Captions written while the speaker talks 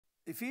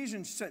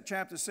Ephesians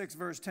chapter 6,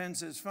 verse 10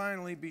 says,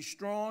 finally, be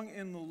strong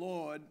in the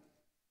Lord.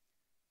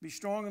 Be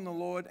strong in the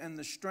Lord and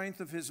the strength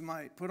of his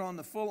might. Put on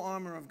the full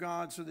armor of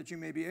God so that you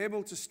may be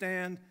able to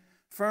stand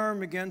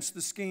firm against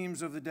the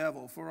schemes of the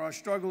devil. For our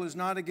struggle is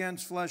not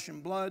against flesh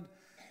and blood,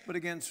 but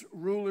against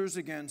rulers,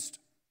 against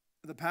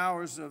the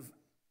powers,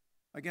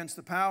 against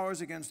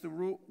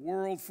the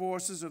world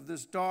forces of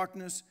this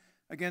darkness,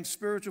 against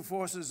spiritual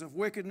forces of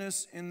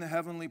wickedness in the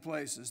heavenly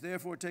places.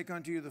 Therefore, take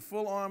unto you the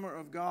full armor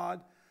of God,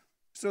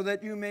 so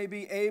that you may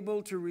be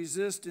able to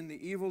resist in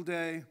the evil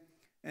day,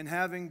 and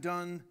having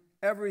done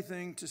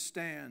everything to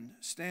stand.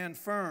 Stand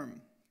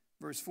firm.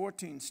 Verse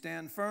 14,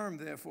 stand firm,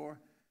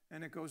 therefore.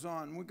 And it goes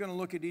on. We're going to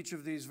look at each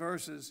of these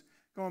verses.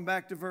 Going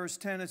back to verse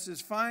 10, it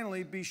says,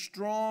 finally, be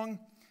strong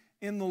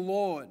in the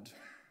Lord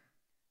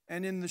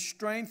and in the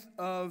strength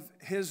of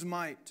his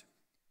might.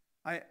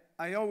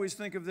 I always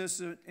think of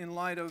this in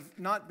light of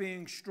not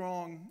being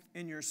strong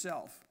in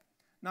yourself,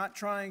 not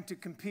trying to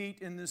compete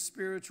in this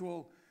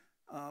spiritual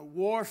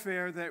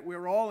warfare that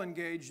we're all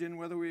engaged in,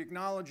 whether we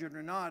acknowledge it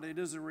or not. It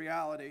is a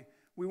reality.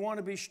 We want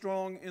to be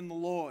strong in the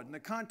Lord. In the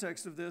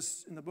context of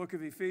this, in the book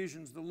of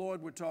Ephesians, the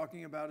Lord we're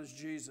talking about is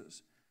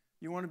Jesus.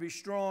 You want to be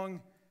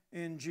strong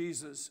in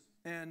Jesus,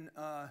 and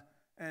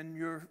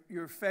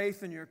your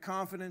faith and your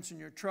confidence and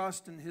your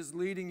trust in his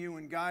leading you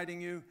and guiding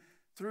you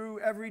through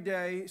every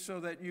day so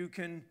that you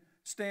can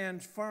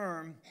stand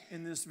firm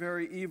in this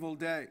very evil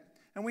day.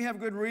 And we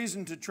have good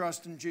reason to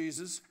trust in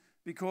Jesus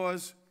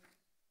because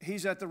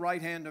he's at the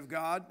right hand of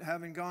God,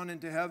 having gone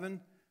into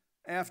heaven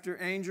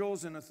after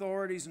angels and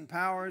authorities and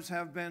powers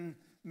have been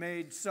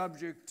made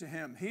subject to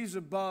him. He's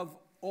above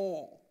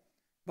all,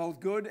 both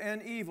good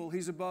and evil.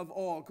 He's above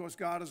all. Of course,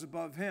 God is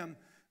above him,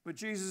 but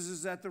Jesus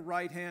is at the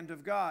right hand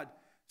of God.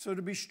 So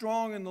to be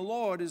strong in the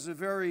Lord is a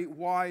very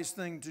wise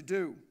thing to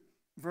do.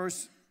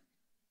 Verse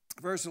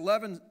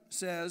 11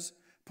 says,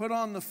 put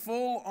on the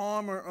full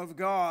armor of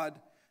God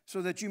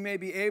so that you may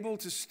be able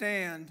to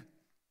stand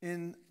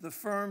in the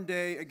firm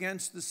day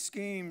against the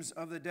schemes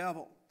of the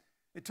devil.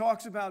 It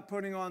talks about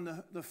putting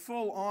on the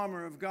full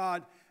armor of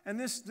God. And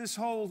this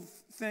whole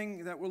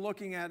thing that we're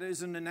looking at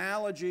is an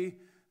analogy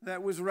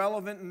that was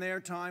relevant in their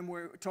time.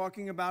 We're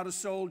talking about a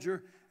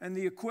soldier and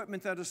the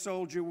equipment that a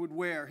soldier would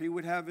wear. He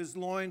would have his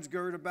loins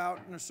girded about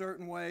in a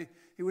certain way.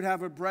 He would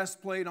have a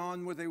breastplate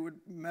on where they would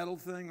metal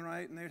thing,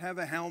 right? And they'd have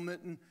a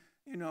helmet and,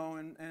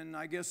 and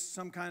I guess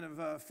some kind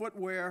of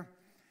footwear.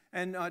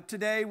 And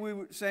today,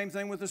 same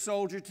thing with the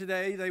soldier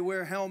today. They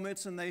wear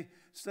helmets, and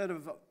instead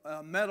of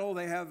metal,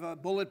 they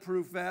have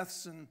bulletproof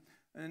vests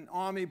and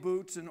army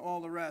boots and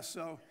all the rest.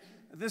 So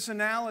this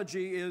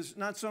analogy is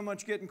not so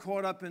much getting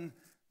caught up in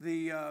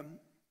the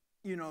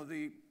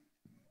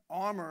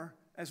armor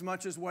as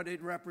much as what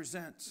it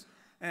represents.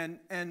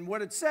 And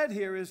what it said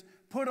here is,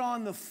 put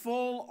on the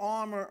full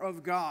armor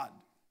of God.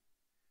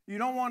 You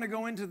don't want to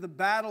go into the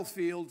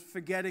battlefield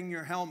forgetting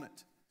your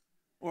helmet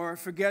or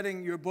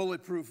forgetting your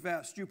bulletproof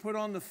vest. You put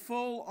on the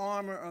full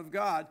armor of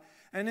God.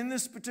 And in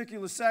this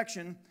particular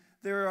section,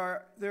 there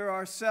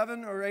are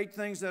 7 or 8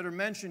 things that are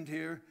mentioned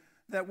here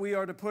that we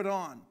are to put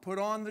on. Put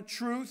on the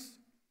truth,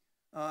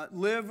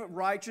 live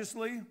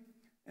righteously,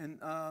 and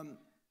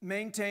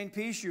maintain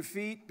peace. Your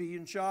feet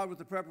be shod with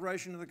the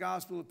preparation of the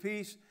gospel of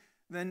peace.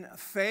 Then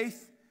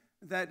faith,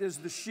 that is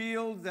the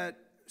shield that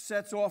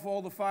sets off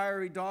all the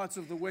fiery darts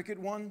of the wicked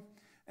one.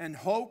 And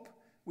hope,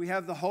 we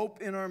have the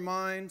hope in our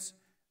minds.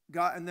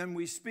 God, and then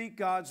we speak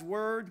God's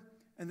word,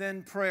 and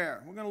then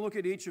prayer. We're going to look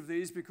at each of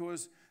these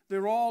because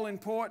they're all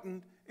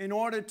important in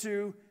order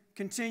to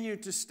continue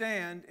to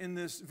stand in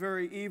this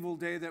very evil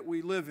day that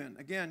we live in.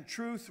 Again,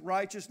 truth,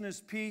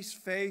 righteousness, peace,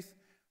 faith,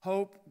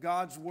 hope,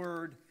 God's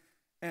word,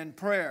 and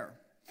prayer.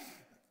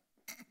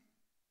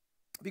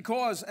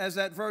 Because, as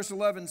that verse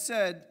 11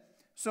 said,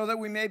 so that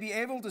we may be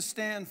able to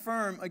stand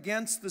firm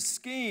against the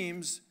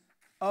schemes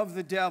of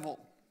the devil.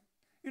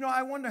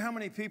 I wonder how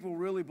many people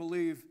really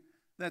believe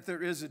that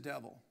there is a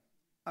devil.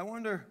 I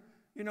wonder,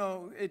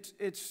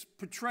 it's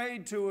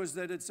portrayed to us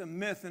that it's a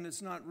myth and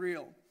it's not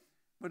real.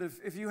 But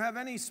if you have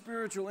any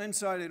spiritual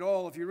insight at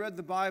all, if you read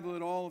the Bible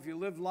at all, if you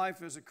live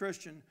life as a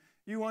Christian,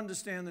 you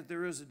understand that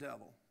there is a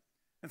devil.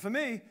 And for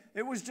me,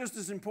 it was just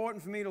as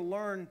important for me to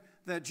learn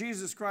that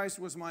Jesus Christ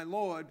was my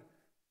Lord,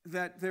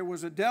 that there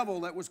was a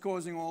devil that was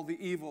causing all the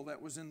evil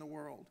that was in the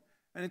world.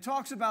 And it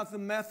talks about the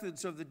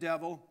methods of the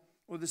devil,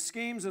 or the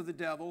schemes of the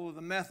devil, or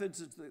the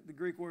methods, the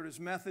Greek word is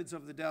methods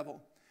of the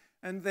devil.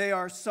 And they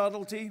are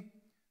subtlety,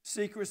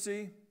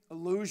 secrecy,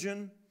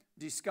 illusion,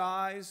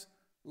 disguise,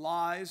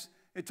 lies.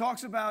 It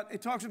talks about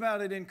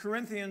it in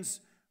Corinthians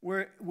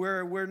where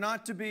we're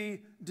not to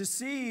be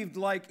deceived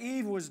like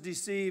Eve was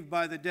deceived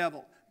by the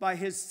devil, by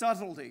his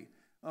subtlety,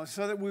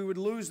 so that we would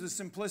lose the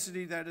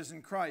simplicity that is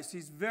in Christ.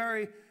 He's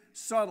very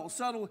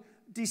subtle,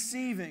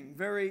 deceiving,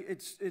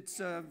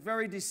 it's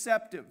very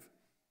deceptive.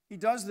 He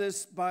does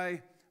this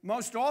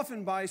most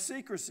often by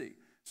secrecy,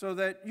 so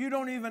that you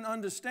don't even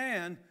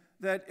understand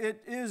that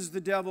it is the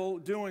devil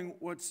doing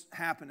what's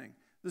happening.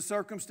 The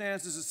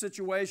circumstances, the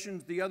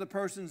situations, the other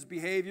person's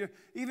behavior,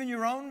 even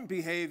your own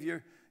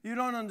behavior, you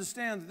don't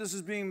understand that this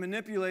is being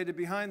manipulated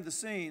behind the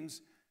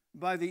scenes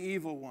by the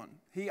evil one.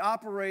 He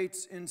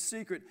operates in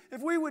secret.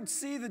 If we would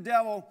see the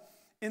devil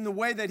in the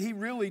way that he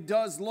really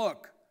does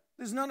look,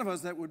 there's none of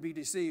us that would be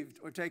deceived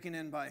or taken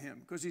in by him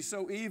because he's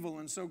so evil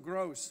and so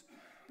gross.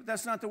 But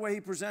that's not the way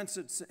he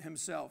presents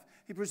himself.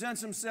 He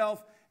presents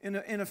himself in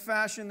a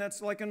fashion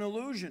that's like an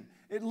illusion.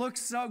 It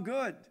looks so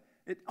good.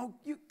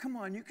 Come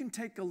on, you can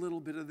take a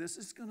little bit of this.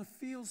 It's going to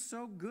feel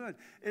so good.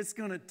 It's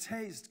going to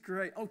taste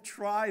great. Oh,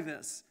 try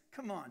this.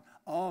 Come on.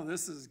 Oh,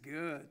 this is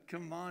good.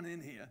 Come on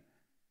in here.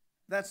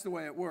 That's the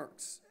way it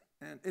works.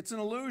 And it's an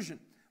illusion.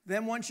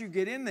 Then once you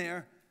get in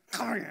there,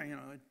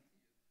 it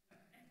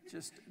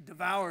just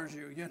devours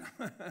you,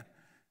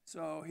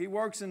 So he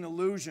works in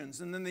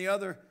illusions. And then the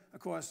other, of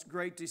course,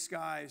 great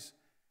disguise.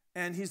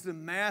 And he's the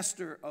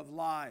master of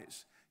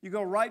lies. You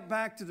go right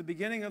back to the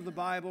beginning of the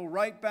Bible,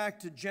 right back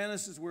to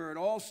Genesis where it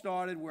all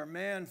started, where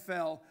man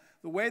fell.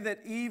 The way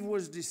that Eve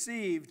was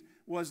deceived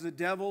was the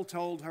devil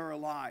told her a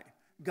lie.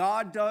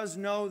 God does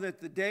know that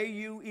the day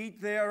you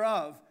eat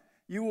thereof,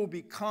 you will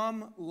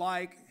become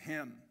like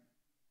him.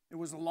 It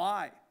was a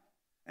lie.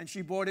 And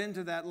she bought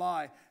into that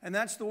lie. And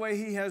that's the way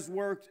he has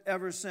worked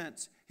ever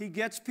since. He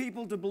gets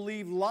people to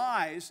believe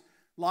lies,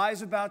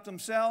 lies about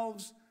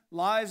themselves,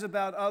 lies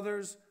about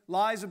others,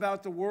 lies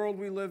about the world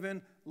we live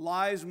in,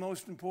 lies,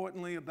 most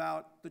importantly,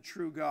 about the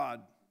true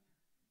God.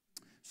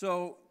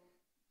 So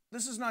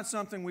this is not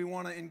something we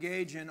want to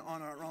engage in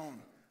on our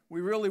own.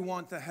 We really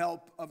want the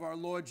help of our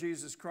Lord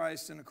Jesus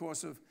Christ and, of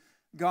course, of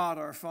God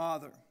our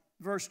Father.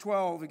 Verse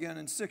 12, again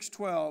in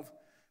 6:12,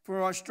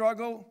 for our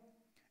struggle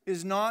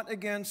is not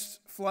against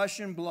flesh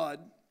and blood,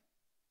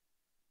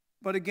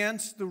 but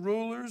against the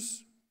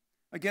rulers,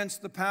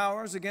 against the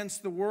powers,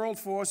 against the world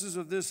forces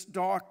of this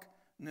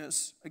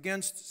darkness,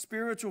 against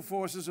spiritual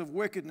forces of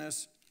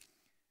wickedness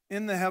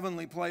in the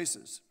heavenly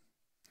places.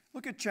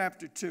 Look at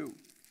chapter 2.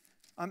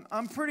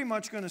 I'm pretty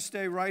much going to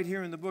stay right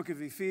here in the book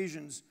of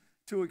Ephesians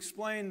to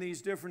explain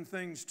these different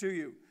things to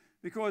you.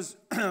 Because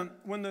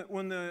when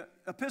the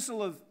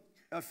epistle of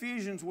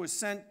Ephesians was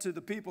sent to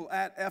the people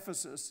at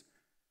Ephesus,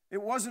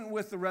 it wasn't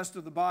with the rest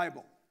of the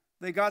Bible.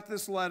 They got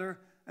this letter,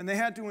 and they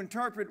had to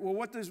interpret, well,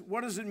 what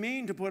does it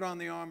mean to put on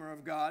the armor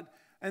of God?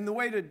 And the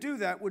way to do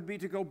that would be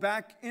to go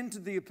back into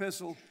the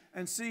epistle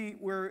and see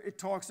where it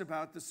talks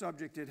about the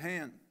subject at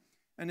hand.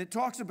 And it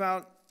talks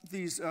about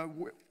these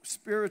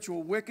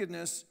spiritual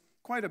wickedness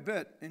quite a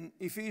bit. In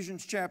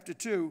Ephesians chapter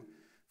 2,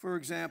 for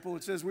example,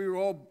 it says, we were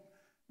all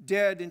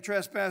dead in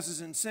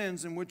trespasses and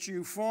sins in which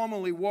you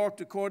formerly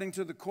walked according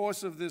to the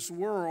course of this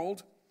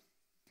world,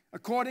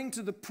 according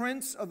to the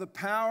prince of the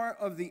power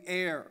of the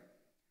air,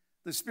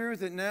 the spirit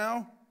that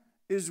now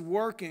is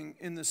working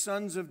in the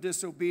sons of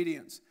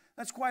disobedience.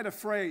 That's quite a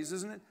phrase,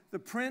 isn't it? The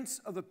prince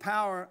of the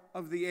power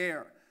of the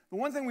air. The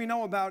one thing we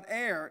know about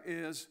air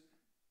is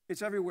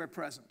it's everywhere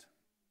present.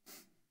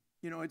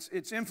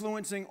 It's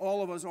influencing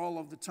all of us all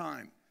of the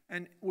time.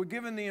 And we're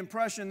given the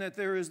impression that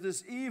there is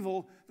this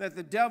evil that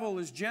the devil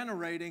is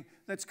generating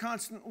that's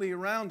constantly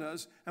around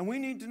us, and we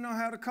need to know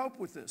how to cope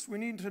with this. We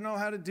need to know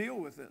how to deal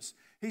with this.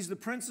 He's the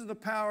prince of the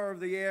power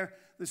of the air,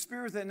 the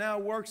spirit that now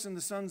works in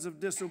the sons of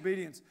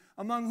disobedience,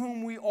 among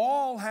whom we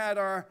all had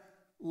our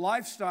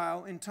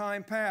lifestyle in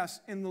time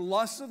past, in the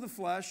lusts of the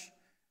flesh,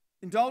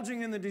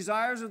 indulging in the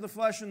desires of the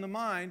flesh and the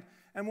mind,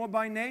 and were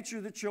by nature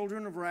the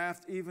children of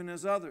wrath, even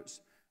as others.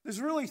 There's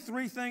really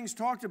three things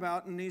talked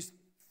about in these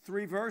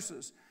three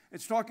verses.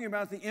 It's talking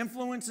about the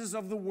influences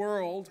of the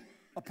world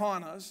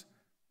upon us,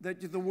 that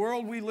the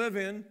world we live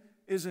in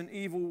is an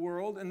evil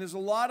world, and there's a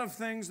lot of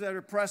things that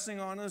are pressing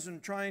on us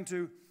and trying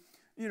to,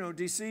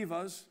 deceive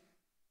us.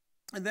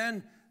 And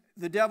then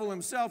the devil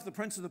himself, the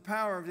prince of the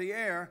power of the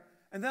air,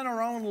 and then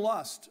our own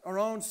lust, our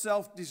own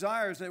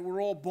self-desires that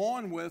we're all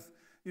born with,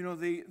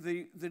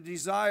 the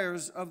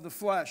desires of the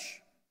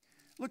flesh.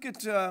 Look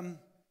at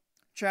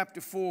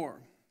chapter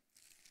 4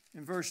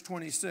 in verse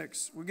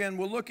 26. Again,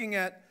 we're looking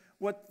at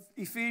what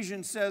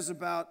Ephesians says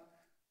about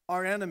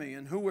our enemy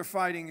and who we're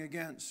fighting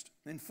against.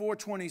 In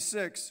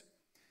 4:26,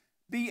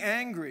 be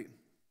angry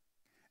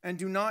and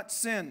do not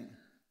sin.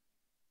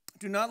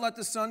 Do not let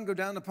the sun go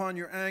down upon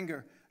your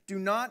anger. Do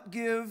not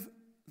give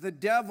the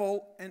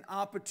devil an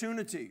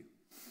opportunity.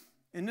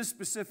 In this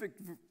specific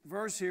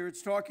verse here,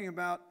 it's talking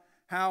about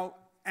how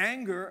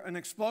anger, an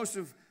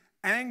explosive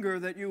anger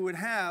that you would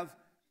have,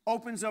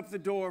 opens up the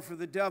door for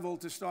the devil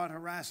to start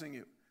harassing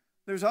you.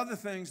 There's other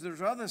things,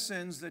 there's other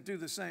sins that do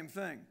the same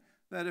thing.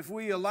 That if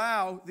we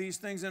allow these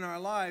things in our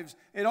lives,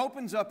 it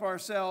opens up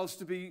ourselves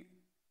to be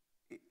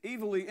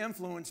evilly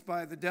influenced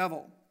by the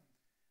devil.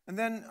 And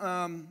then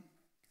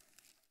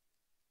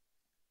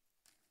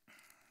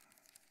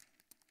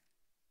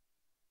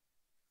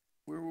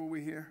where were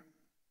we here?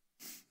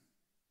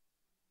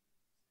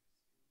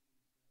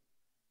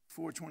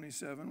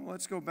 4:27. Well,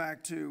 let's go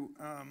back to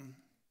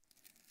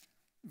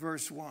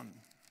verse 1,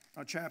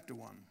 or chapter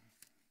 1.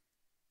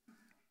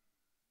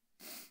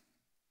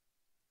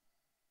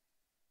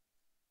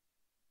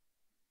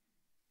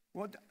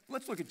 Well,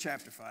 let's look at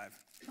chapter 5.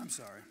 I'm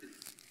sorry.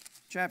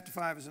 Chapter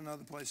 5 is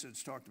another place that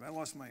it's talked about. I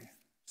lost my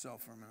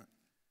myself for a minute.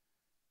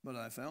 But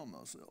I found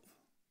myself.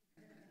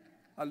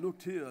 I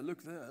looked here, I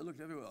looked there, I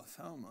looked everywhere. I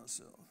found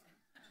myself.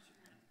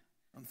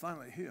 I'm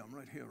finally here. I'm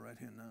right here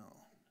now.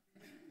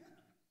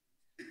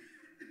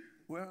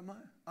 Where am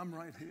I? I'm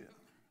right here.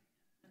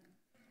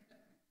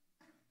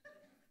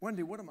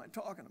 Wendy, what am I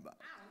talking about?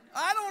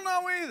 I don't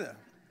know either.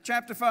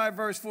 Chapter 5,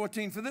 verse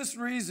 14. For this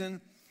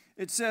reason,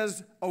 it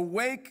says,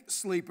 awake,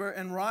 sleeper,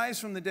 and rise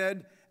from the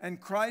dead, and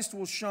Christ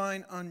will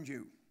shine on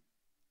you.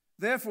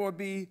 Therefore,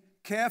 be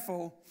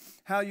careful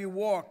how you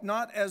walk,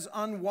 not as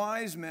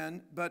unwise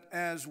men, but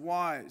as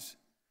wise,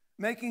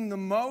 making the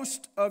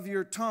most of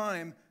your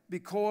time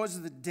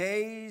because the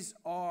days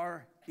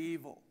are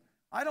evil.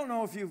 I don't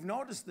know if you've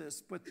noticed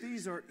this, but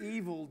these are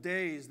evil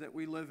days that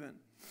we live in.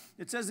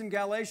 It says in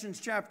Galatians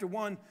chapter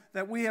 1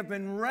 that we have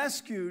been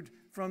rescued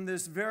from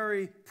this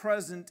very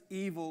present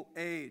evil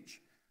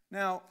age.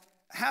 Now,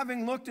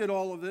 having looked at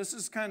all of this,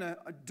 it's kind of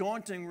a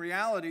daunting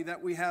reality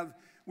that we have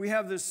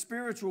this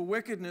spiritual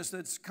wickedness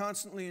that's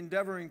constantly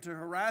endeavoring to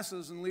harass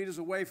us and lead us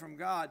away from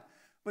God.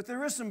 But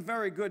there is some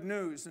very good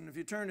news. And if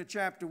you turn to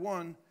chapter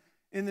 1,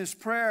 in this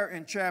prayer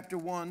in chapter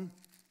 1,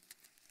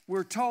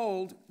 we're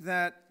told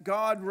that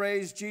God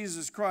raised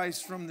Jesus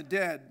Christ from the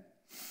dead.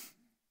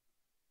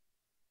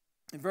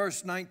 In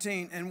verse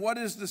 19, and what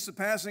is the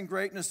surpassing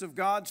greatness of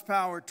God's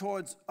power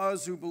towards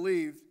us who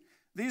believe?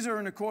 These are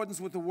in accordance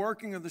with the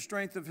working of the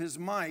strength of his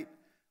might,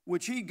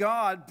 which he,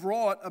 God,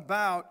 brought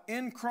about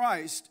in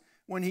Christ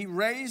when he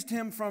raised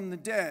him from the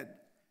dead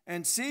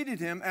and seated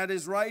him at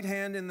his right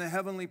hand in the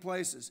heavenly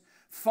places,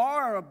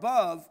 far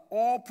above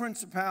all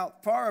principality,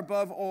 far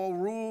above all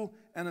rule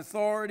and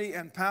authority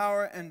and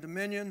power and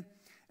dominion,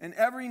 and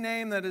every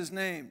name that is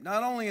named,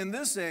 not only in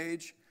this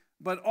age,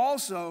 but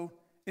also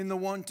in the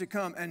one to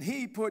come. And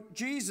he put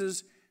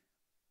Jesus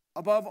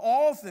above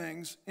all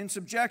things in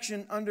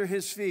subjection under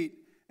his feet,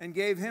 and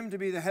gave him to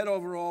be the head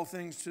over all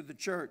things to the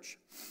church,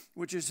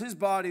 which is his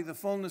body, the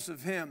fullness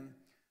of him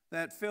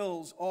that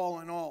fills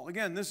all in all.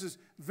 Again, this is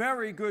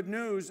very good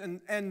news,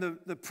 and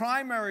the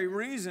primary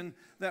reason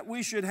that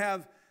we should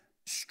have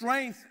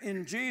strength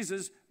in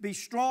Jesus, be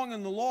strong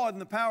in the Lord and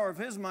the power of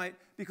his might,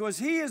 because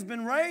he has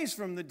been raised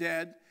from the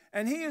dead,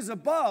 and he is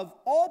above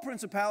all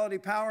principality,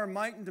 power,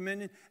 might, and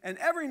dominion, and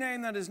every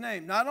name that is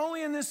named, not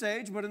only in this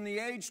age, but in the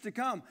age to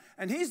come.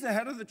 And he's the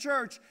head of the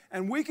church,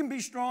 and we can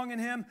be strong in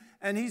him,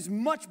 and he's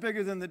much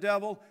bigger than the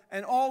devil,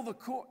 and all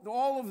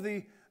of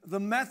the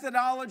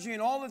methodology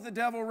and all that the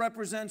devil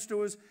represents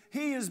to us,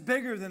 he is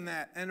bigger than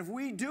that. And if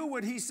we do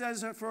what he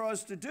says for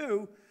us to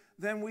do,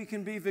 then we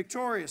can be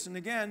victorious. And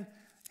again,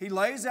 he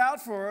lays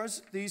out for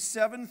us these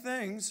 7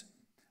 things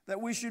that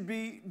we should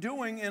be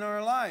doing in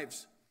our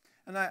lives.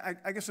 And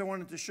I guess I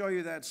wanted to show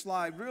you that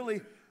slide.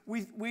 Really,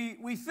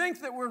 we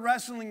think that we're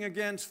wrestling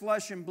against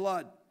flesh and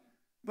blood.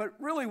 But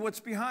really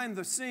what's behind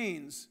the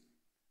scenes,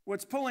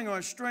 what's pulling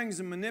our strings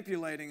and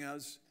manipulating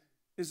us,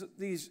 is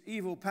these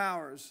evil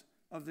powers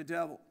of the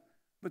devil.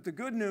 But the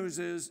good news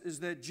is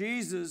that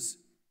Jesus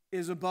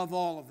is above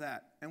all of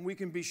that, and we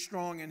can be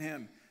strong in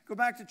him. Go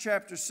back to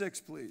chapter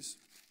 6, please.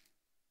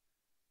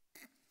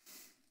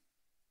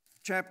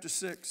 Chapter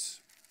 6.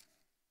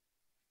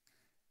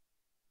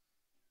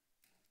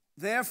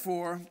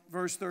 Therefore,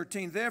 verse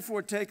 13,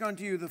 therefore take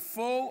unto you the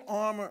full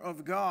armor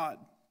of God,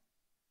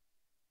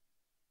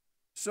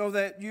 so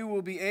that you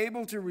will be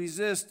able to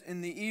resist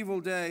in the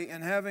evil day,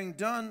 and having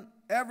done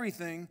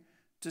everything,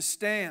 to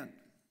stand.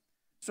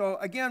 So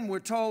again, we're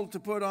told to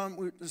put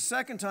on, the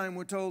second time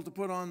we're told to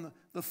put on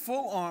the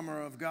full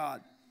armor of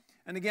God.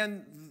 And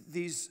again,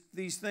 these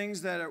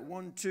things that are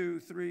 1, 2,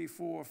 3,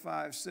 4,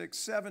 5, 6,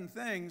 7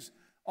 things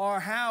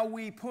are how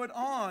we put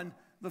on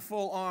the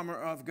full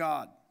armor of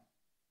God.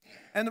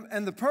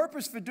 And the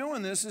purpose for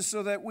doing this is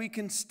so that we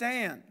can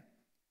stand.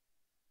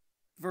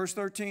 Verse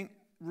 13,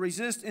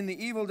 resist in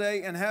the evil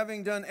day, and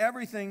having done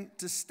everything,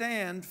 to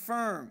stand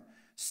firm.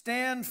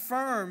 Stand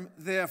firm,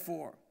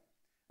 therefore.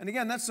 And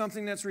again, that's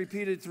something that's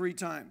repeated 3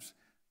 times.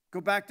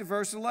 Go back to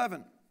verse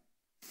 11.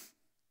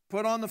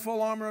 Put on the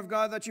full armor of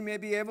God that you may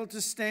be able to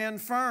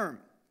stand firm.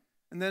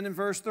 And then in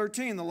verse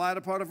 13, the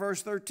latter part of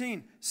verse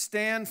 13,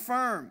 stand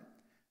firm.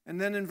 And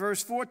then in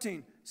verse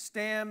 14,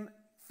 stand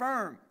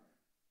firm.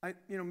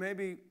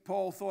 Maybe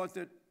Paul thought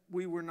that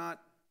we were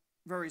not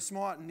very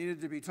smart and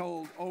needed to be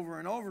told over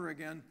and over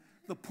again.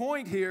 The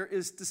point here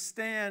is to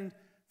stand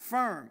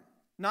firm,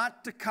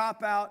 not to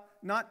cop out,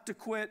 not to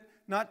quit,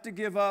 not to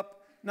give up,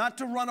 not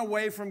to run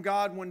away from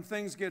God when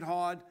things get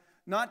hard,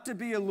 not to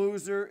be a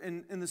loser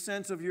in the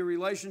sense of your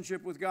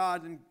relationship with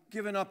God and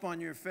giving up on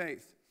your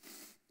faith.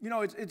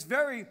 It's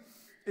very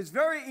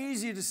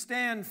easy to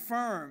stand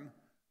firm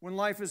when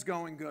life is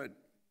going good.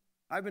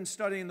 I've been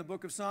studying the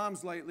book of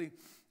Psalms lately,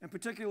 and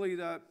particularly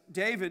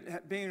David,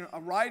 being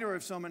a writer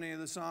of so many of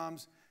the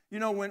Psalms.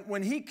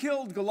 When he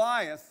killed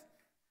Goliath,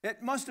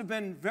 it must have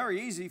been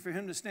very easy for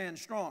him to stand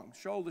strong,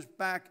 shoulders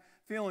back,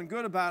 feeling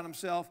good about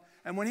himself.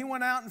 And when he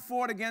went out and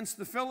fought against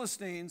the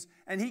Philistines,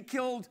 and he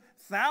killed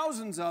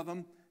thousands of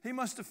them, he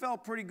must have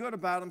felt pretty good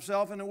about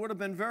himself, and it would have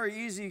been very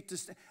easy to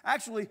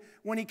Actually,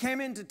 when he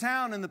came into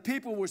town and the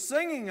people were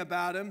singing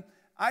about him,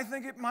 I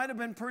think it might have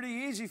been pretty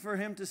easy for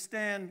him to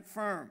stand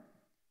firm.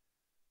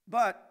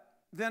 But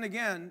then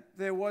again,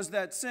 there was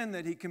that sin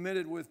that he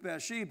committed with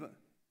Bathsheba,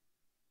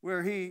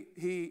 where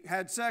he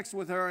had sex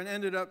with her and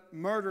ended up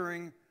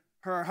murdering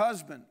her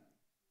husband.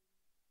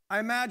 I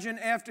imagine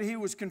after he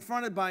was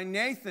confronted by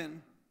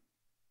Nathan,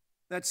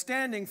 that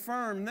standing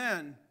firm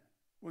then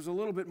was a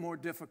little bit more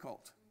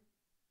difficult.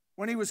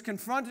 When he was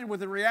confronted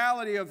with the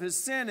reality of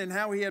his sin and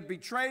how he had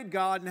betrayed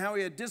God and how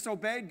he had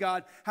disobeyed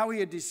God, how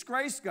he had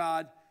disgraced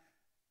God,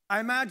 I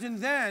imagine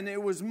then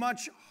it was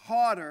much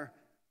harder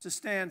to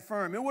stand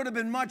firm. It would have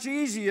been much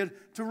easier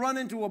to run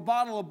into a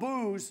bottle of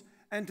booze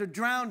and to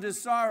drown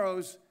his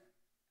sorrows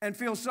and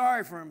feel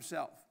sorry for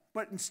himself.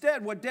 But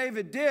instead, what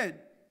David did,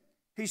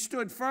 he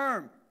stood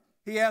firm.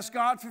 He asked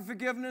God for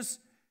forgiveness.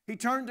 He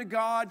turned to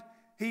God.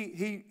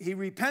 He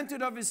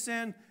repented of his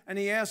sin, and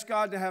he asked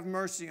God to have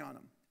mercy on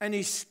him. And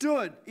he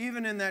stood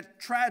even in that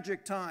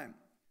tragic time.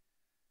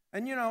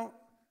 And you know,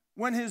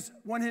 when his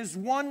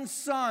one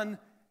son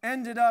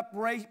ended up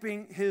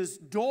raping his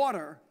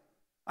daughter,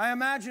 I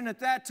imagine at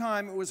that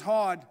time it was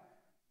hard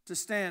to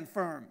stand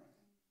firm.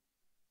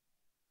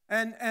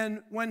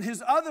 And when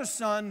his other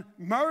son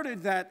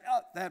murdered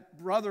that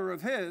brother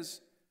of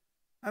his,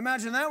 I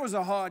imagine that was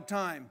a hard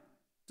time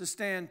to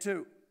stand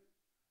too.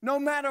 No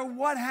matter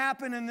what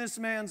happened in this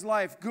man's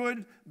life,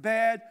 good,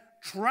 bad,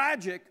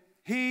 tragic,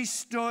 he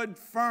stood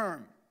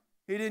firm.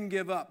 He didn't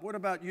give up. What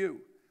about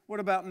you? What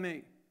about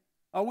me?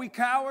 Are we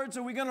cowards?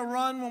 Are we going to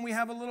run when we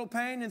have a little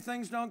pain and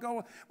things don't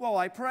go? Well,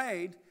 I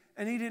prayed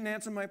and he didn't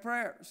answer my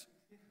prayers.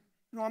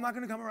 No, I'm not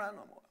going to come around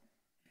no more.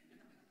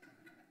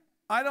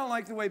 I don't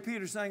like the way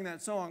Peter sang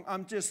that song.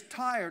 I'm just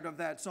tired of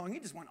that song. He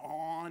just went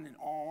on and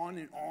on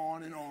and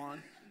on and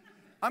on.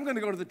 I'm going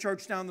to go to the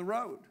church down the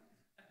road.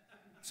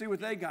 See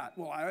what they got.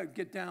 Well, I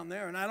get down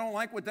there, and I don't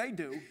like what they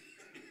do.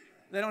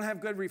 They don't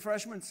have good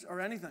refreshments or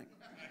anything.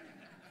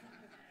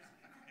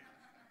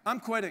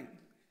 I'm quitting.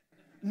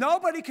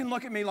 Nobody can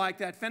look at me like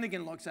that.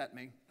 Finnegan looks at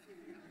me.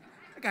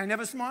 That guy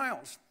never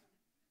smiles.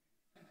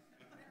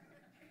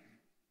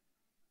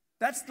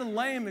 That's the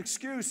lame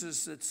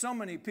excuses that so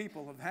many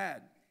people have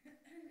had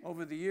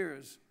over the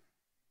years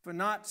for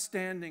not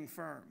standing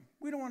firm.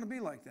 We don't want to be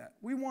like that.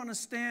 We want to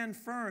stand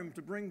firm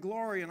to bring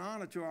glory and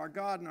honor to our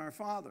God and our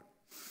Father.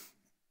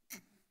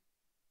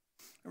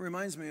 It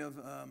reminds me of,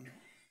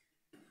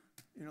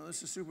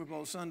 this is Super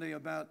Bowl Sunday,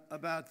 about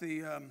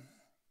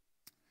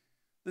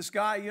this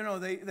guy,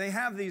 they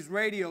have these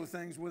radio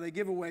things where they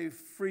give away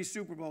free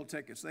Super Bowl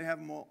tickets. They have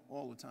them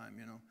all the time,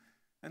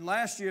 And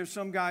last year,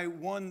 some guy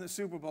won the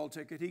Super Bowl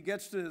ticket. He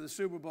gets to the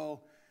Super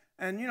Bowl,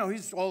 and,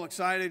 he's all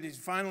excited. He's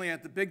finally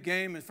at the big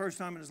game, his first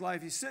time in his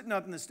life. He's sitting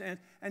up in the stand,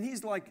 and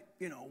he's like,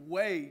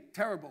 way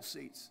terrible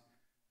seats.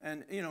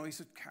 And, he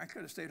said, I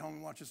could have stayed home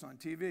and watched this on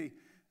TV.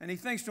 And he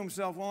thinks to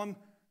himself, well,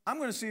 I'm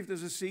going to see if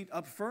there's a seat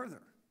up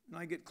further. And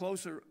I get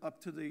closer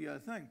up to the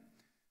thing.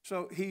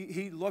 So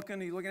he's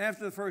looking.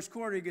 After the first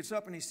quarter, he gets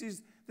up and he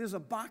sees there's a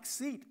box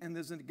seat. And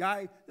there's an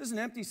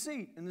empty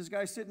seat. And this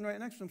guy's sitting right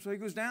next to him. So he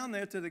goes down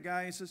there to the guy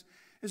and he says,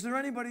 is there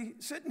anybody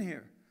sitting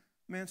here?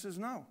 The man says,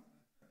 no.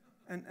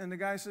 And the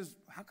guy says,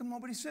 how come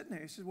nobody's sitting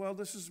here? He says, well,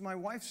 this is my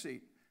wife's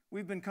seat.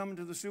 We've been coming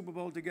to the Super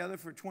Bowl together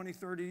for 20,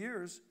 30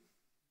 years.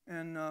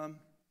 And,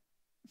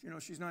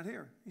 she's not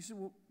here. He said,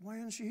 well, why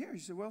isn't she here? He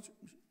said, well,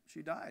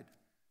 she died.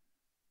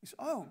 He said,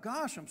 oh,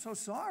 gosh, I'm so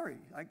sorry.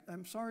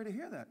 I'm sorry to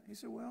hear that. He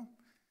said, well,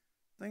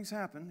 things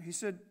happen. He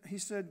said,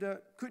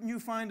 couldn't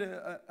you find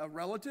a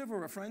relative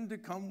or a friend to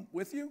come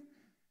with you?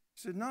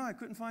 He said, no, I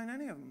couldn't find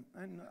any of them.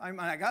 And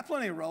I got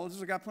plenty of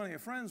relatives. I got plenty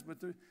of friends, but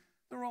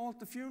they're all at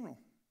the funeral.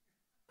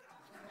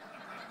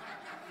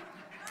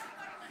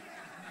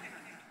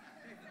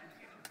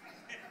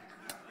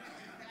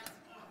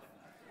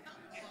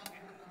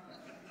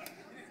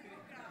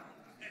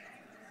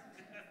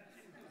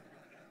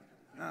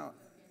 Now,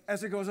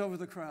 as it goes over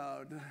the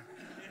crowd.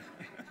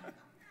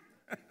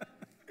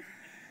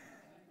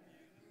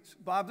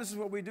 Bob, this is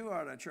what we do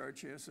out at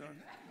church here. So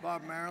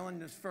Bob, Marilyn,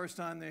 this is the first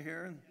time they're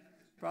here, and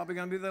probably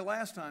going to be the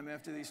last time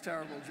after these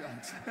terrible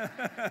jokes.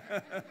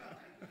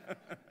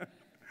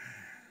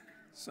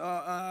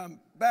 So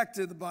back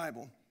to the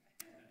Bible.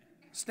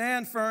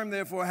 Stand firm,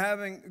 therefore,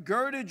 having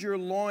girded your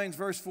loins,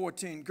 verse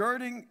 14,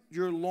 girding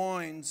your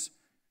loins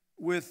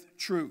with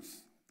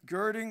truth.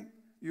 Girding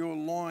your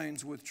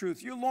loins with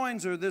truth. Your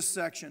loins are this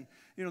section.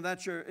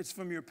 It's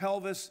from your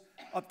pelvis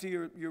up to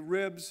your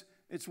ribs.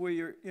 It's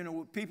where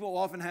people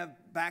often have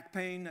back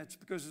pain. That's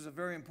because it's a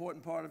very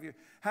important part of you.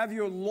 Have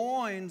your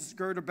loins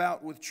girded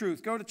about with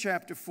truth. Go to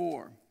chapter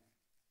 4.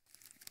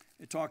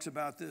 It talks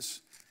about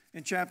this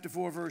in chapter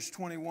 4, verse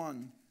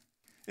 21.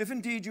 If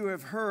indeed you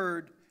have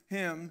heard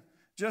him,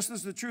 just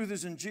as the truth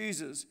is in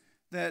Jesus,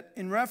 that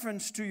in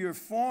reference to your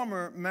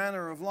former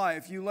manner of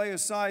life, you lay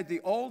aside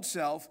the old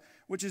self,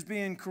 which is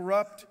being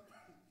corrupt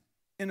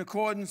in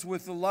accordance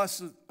with the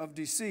lusts of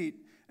deceit,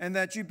 and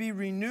that you be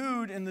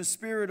renewed in the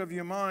spirit of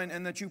your mind,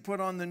 and that you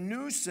put on the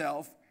new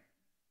self,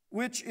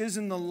 which is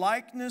in the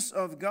likeness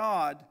of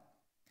God,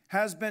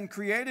 has been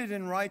created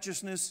in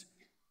righteousness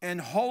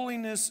and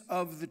holiness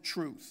of the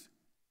truth.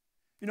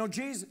 You know,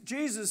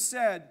 Jesus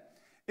said,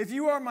 if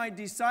you are my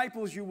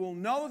disciples, you will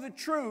know the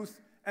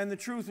truth, and the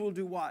truth will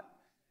do what?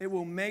 It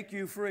will make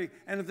you free.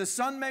 And if the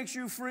Son makes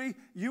you free,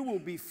 you will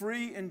be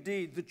free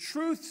indeed. The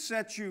truth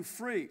sets you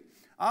free.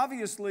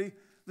 Obviously,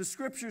 the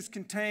Scriptures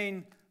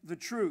contain the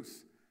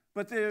truth.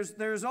 But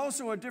there's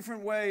also a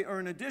different way, or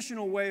an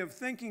additional way of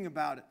thinking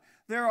about it.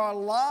 There are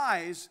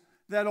lies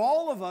that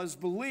all of us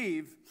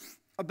believe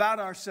about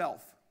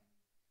ourselves.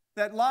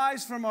 That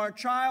lies from our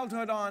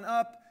childhood on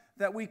up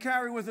that we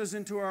carry with us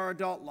into our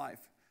adult life.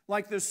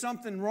 Like there's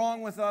something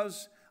wrong with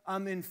us,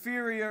 I'm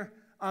inferior,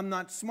 I'm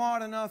not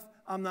smart enough,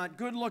 I'm not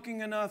good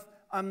looking enough,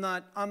 I'm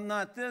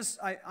not this,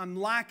 I'm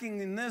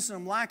lacking in this,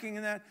 I'm lacking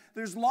in that.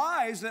 There's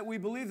lies that we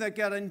believe that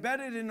get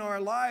embedded in our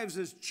lives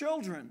as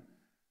children.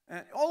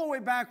 All the way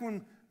back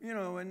when, you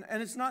know, and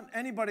it's not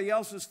anybody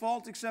else's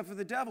fault except for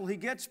the devil. He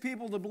gets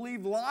people to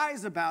believe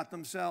lies about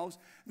themselves.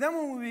 Then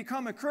when we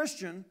become a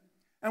Christian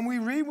and we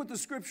read what the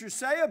Scriptures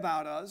say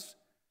about us,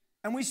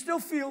 and we still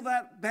feel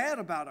that bad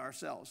about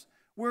ourselves.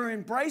 We're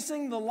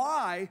embracing the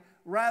lie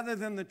rather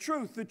than the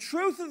truth. The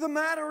truth of the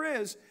matter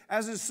is,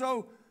 as is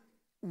so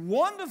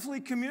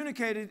wonderfully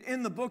communicated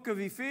in the book of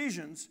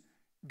Ephesians,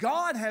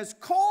 God has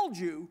called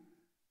you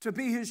to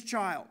be His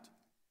child.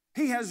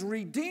 He has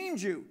redeemed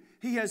you.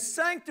 He has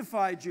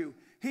sanctified you.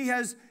 He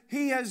has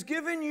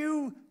given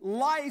you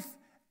life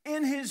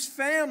in His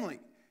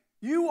family.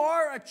 You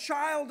are a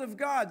child of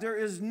God. There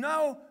is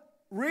no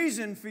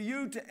reason for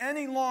you to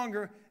any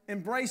longer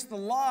embrace the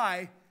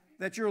lie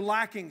that you're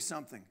lacking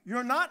something.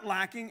 You're not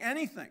lacking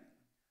anything.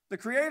 The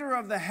Creator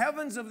of the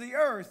heavens of the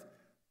earth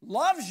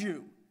loves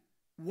you,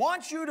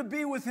 wants you to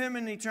be with Him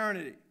in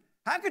eternity.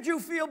 How could you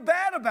feel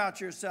bad about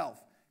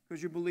yourself?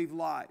 Because you believe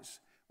lies.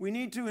 We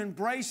need to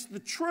embrace the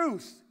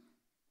truth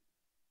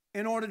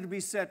in order to be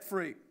set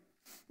free.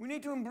 We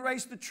need to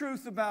embrace the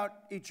truth about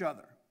each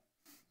other.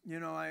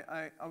 You know,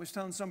 I was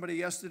telling somebody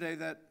yesterday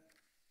that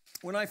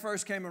when I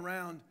first came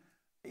around,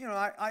 you know,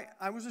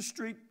 I was a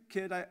street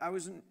kid. I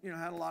wasn't, you know,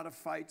 had a lot of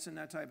fights and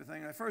that type of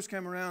thing. I first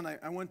came around,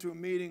 I went to a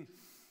meeting,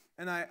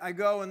 and I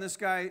go, and this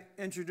guy,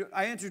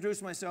 I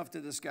introduced myself to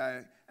this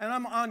guy, and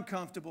I'm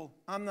uncomfortable.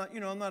 I'm not, you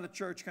know, I'm not a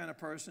church kind of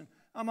person.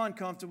 I'm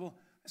uncomfortable.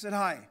 I said,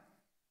 hi,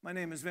 my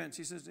name is Vince.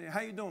 He says, hey,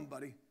 how you doing,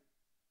 buddy?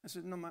 I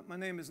said, no, my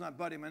name is not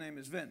Buddy, my name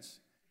is Vince.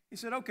 He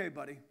said, okay,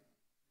 buddy.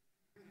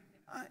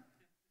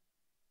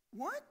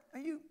 What? Are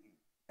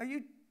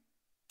you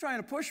trying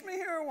to push me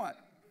here or what?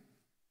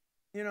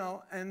 You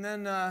know, and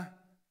then I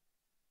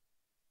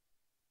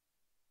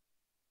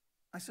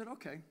said,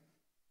 okay.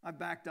 I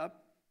backed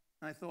up,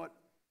 and I thought,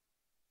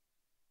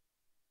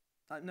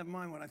 never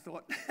mind what I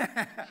thought.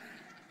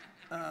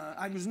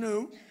 I was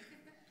new.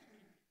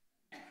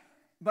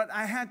 But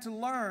I had to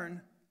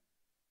learn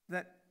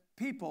that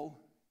people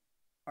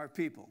are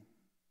people.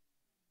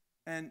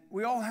 And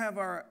we all have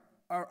our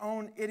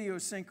own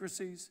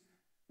idiosyncrasies.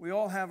 We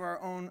all have our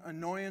own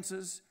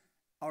annoyances,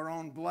 our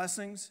own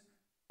blessings.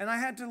 And I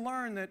had to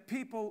learn that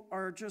people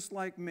are just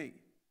like me,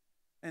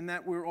 and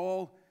that we're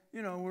all,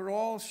 you know, we're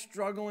all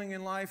struggling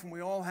in life, and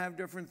we all have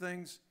different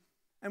things.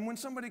 And when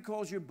somebody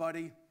calls you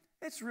buddy,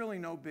 it's really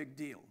no big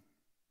deal.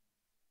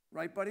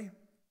 Right, buddy?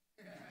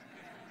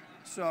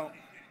 So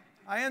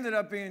I ended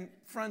up being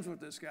friends with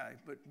this guy.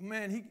 But,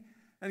 man,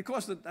 and of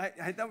course,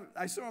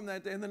 I saw him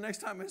that day, and the next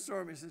time I saw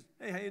him, he says,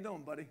 hey, how you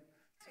doing, buddy?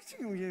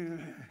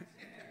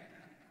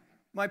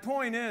 My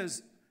point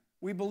is,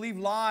 we believe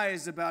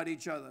lies about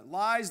each other,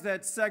 lies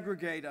that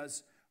segregate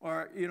us,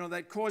 or, you know,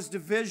 that cause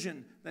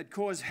division, that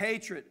cause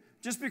hatred,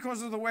 just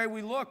because of the way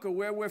we look or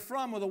where we're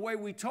from or the way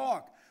we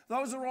talk.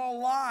 Those are all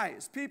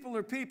lies. People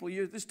are people.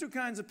 There's two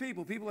kinds of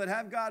people that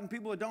have God and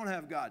people that don't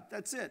have God.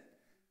 That's it.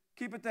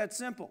 Keep it that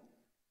simple.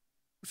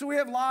 So we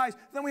have lies.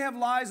 Then we have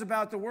lies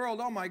about the world.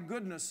 Oh, my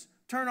goodness.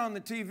 Turn on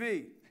the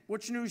TV.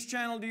 Which news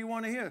channel do you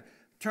want to hear?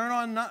 Turn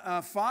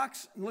on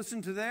Fox and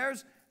listen to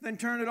theirs. Then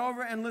turn it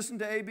over and listen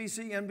to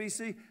ABC,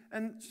 NBC,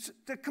 and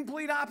the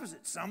complete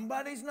opposite.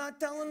 Somebody's not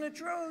telling the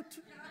truth.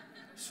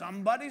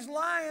 Somebody's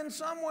lying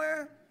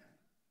somewhere.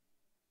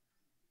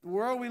 The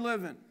world we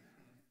live in.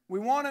 We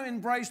want to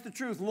embrace the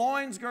truth.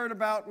 Loins girded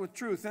about with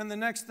truth. And the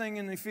next thing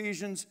in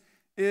Ephesians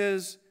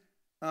is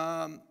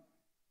the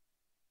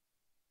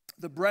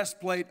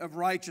breastplate of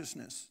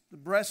righteousness. The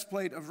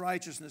breastplate of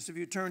righteousness. If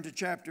you turn to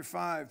chapter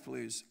 5,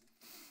 please,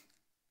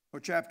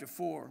 or chapter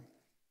 4,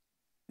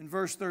 in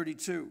verse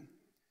 32.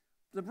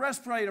 The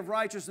breastplate of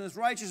righteousness.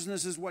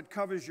 Righteousness is what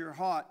covers your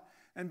heart.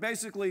 And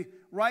basically,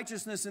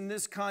 righteousness in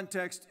this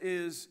context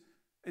is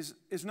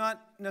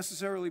not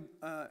necessarily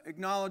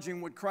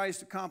acknowledging what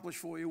Christ accomplished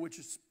for you, which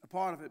is a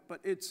part of it, but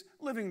it's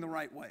living the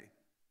right way.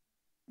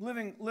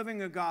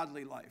 Living a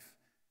godly life.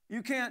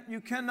 You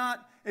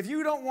cannot, if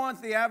you don't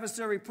want the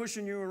adversary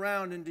pushing you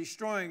around and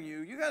destroying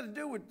you, you got to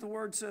do what the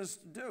Word says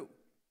to do.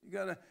 You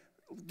got to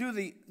do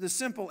the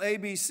simple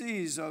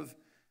ABCs of,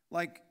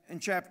 like in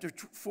chapter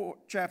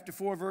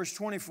 4, verse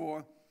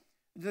 24,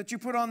 that you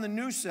put on the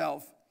new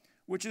self,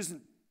 which is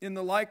in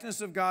the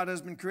likeness of God,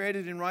 has been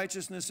created in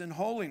righteousness and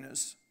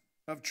holiness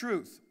of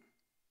truth.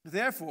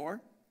 Therefore,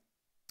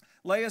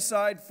 lay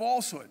aside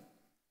falsehood.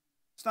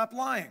 Stop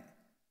lying.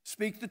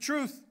 Speak the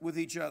truth with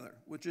each other,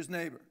 which is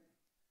neighbor.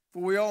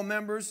 For we are all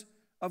members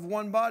of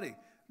one body.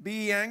 Be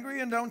ye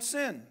angry and don't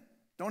sin.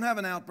 Don't have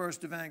an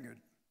outburst of anger.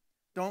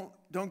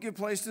 Don't give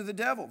place to the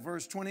devil.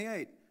 Verse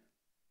 28.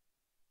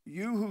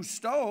 You who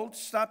stole,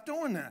 stop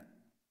doing that.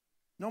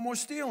 No more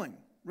stealing.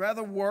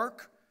 Rather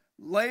work,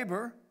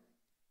 labor,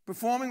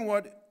 performing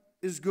what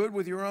is good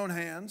with your own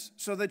hands,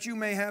 so that you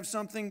may have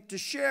something to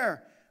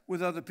share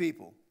with other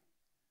people.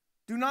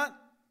 Do not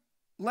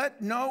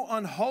let no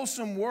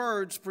unwholesome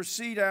words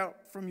proceed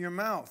out from your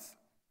mouth,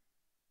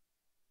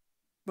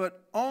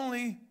 but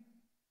only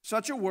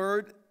such a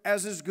word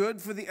as is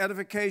good for the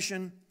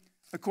edification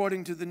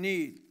according to the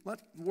need.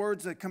 Let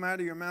words that come out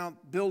of your mouth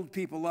build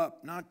people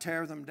up, not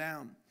tear them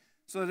down,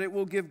 so that it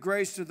will give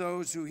grace to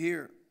those who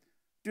hear.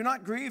 Do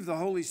not grieve the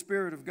Holy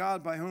Spirit of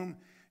God, by whom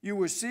you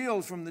were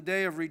sealed from the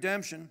day of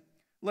redemption.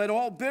 Let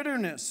all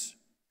bitterness,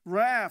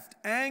 wrath,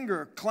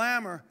 anger,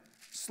 clamor,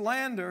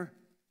 slander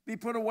be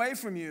put away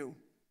from you,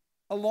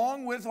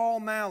 along with all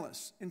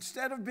malice.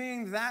 Instead of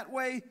being that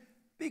way,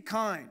 be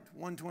kind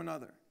one to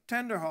another,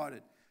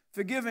 tenderhearted,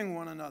 forgiving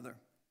one another,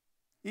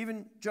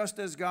 even just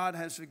as God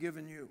has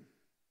forgiven you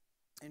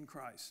in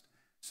Christ.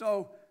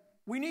 So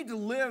we need to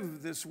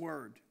live this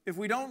word. If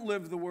we don't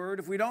live the word,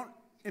 if we don't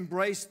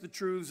embrace the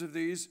truths of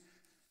these,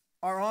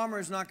 our armor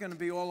is not going to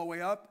be all the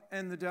way up,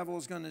 and the devil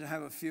is going to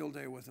have a field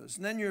day with us.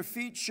 And then your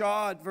feet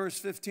shod, verse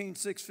 15,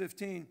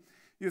 6:15,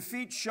 your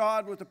feet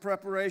shod with the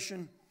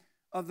preparation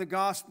of the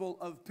gospel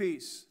of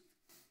peace.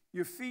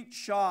 Your feet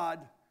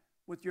shod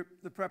with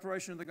the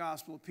preparation of the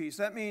gospel of peace.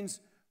 That means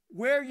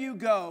where you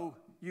go,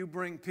 you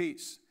bring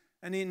peace.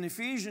 And in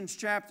Ephesians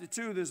chapter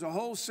 2, there's a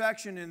whole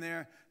section in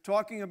there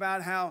talking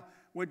about how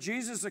what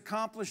Jesus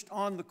accomplished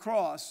on the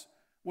cross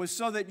was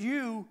so that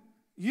you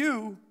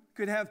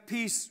could have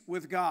peace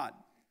with God.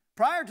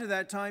 Prior to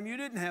that time, you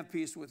didn't have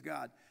peace with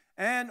God.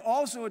 And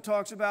also it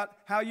talks about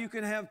how you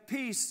can have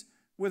peace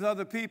with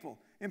other people.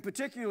 In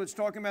particular, it's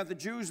talking about the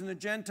Jews and the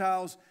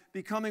Gentiles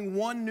becoming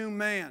one new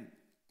man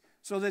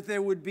so that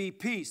there would be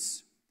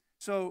peace.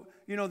 So,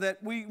 that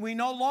we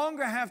no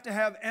longer have to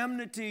have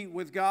enmity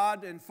with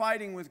God and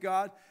fighting with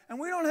God, and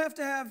we don't have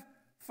to have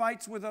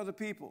fights with other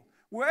people.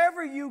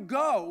 Wherever you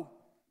go,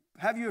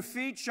 have your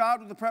feet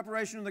shod with the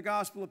preparation of the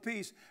gospel of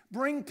peace.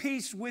 Bring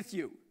peace with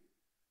you.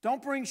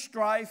 Don't bring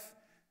strife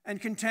and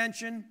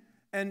contention,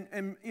 and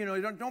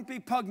don't be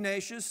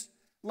pugnacious.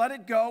 Let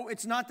it go.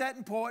 It's not that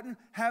important.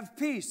 Have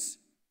peace.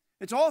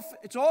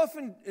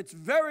 It's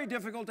very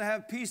difficult to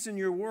have peace in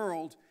your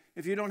world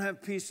if you don't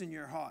have peace in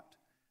your heart.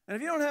 And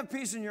if you don't have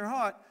peace in your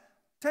heart,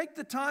 take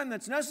the time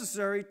that's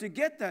necessary to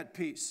get that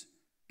peace.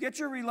 Get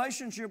your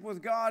relationship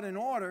with God in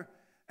order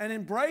and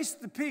embrace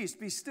the peace.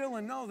 Be still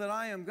and know that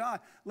I am God.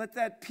 Let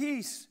that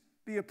peace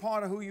be a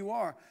part of who you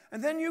are.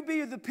 And then you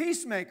be the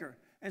peacemaker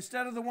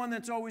instead of the one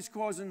that's always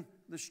causing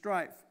the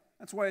strife.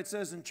 That's why it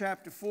says in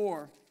chapter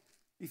 4,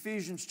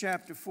 Ephesians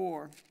chapter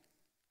 4,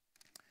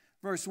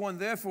 verse 1,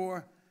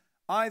 therefore,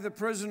 I, the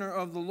prisoner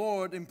of the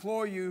Lord,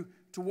 implore you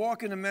to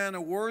walk in a manner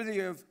worthy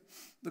of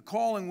the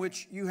calling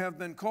which you have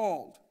been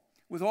called,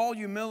 with all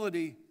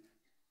humility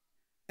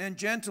and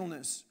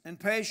gentleness and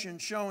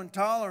patience, showing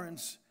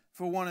tolerance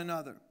for one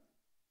another,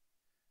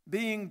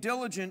 being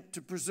diligent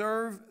to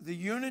preserve the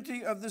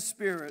unity of the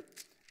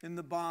Spirit in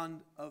the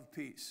bond of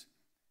peace.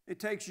 It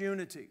takes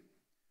unity.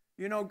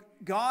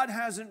 God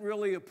hasn't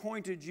really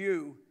appointed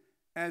you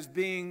as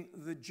being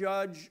the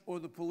judge or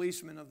the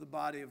policeman of the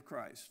body of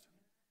Christ.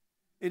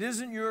 It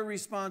isn't your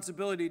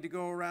responsibility to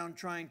go around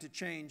trying to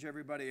change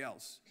everybody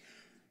else.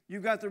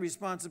 You've got the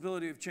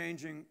responsibility of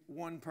changing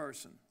one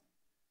person,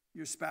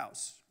 your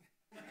spouse.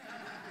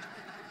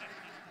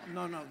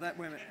 No, wait a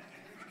minute.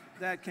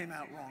 That came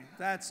out wrong.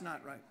 That's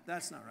not right.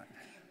 That's not right.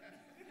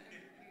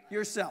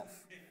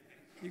 Yourself.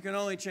 You can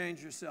only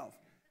change yourself.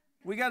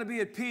 We got to be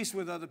at peace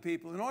with other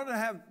people. In order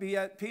to be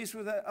at peace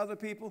with other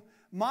people,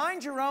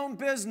 mind your own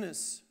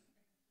business.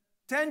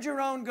 Tend your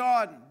own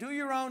garden. Do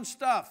your own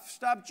stuff.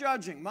 Stop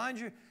judging.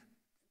 None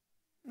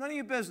of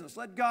your business.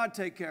 Let God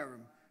take care of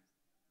them.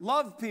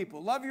 Love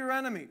people. Love your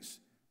enemies.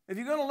 If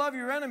you're going to love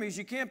your enemies,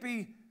 you can't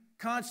be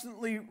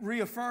constantly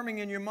reaffirming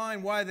in your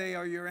mind why they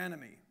are your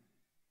enemy.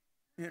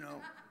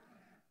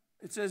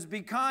 It says,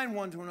 be kind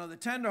one to another,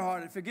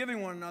 tenderhearted,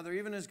 forgiving one another,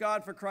 even as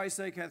God for Christ's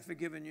sake hath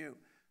forgiven you.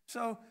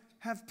 So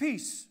have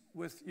peace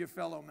with your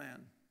fellow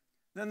man.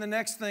 Then the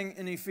next thing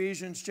in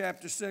Ephesians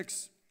chapter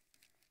 6,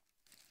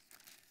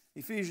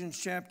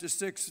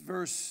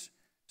 verse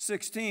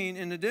 16,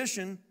 in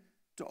addition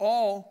to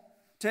all,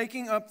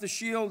 taking up the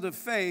shield of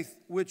faith,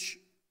 which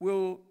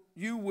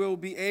you will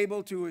be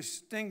able to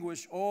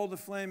extinguish all the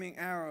flaming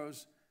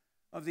arrows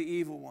of the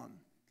evil one.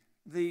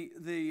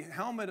 The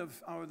helmet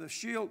or the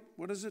shield,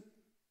 what is it?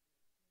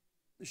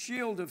 The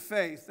shield of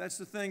faith. That's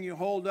the thing you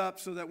hold up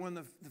so that when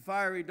the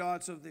fiery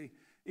darts of the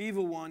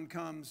evil one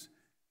comes,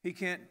 he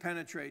can't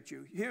penetrate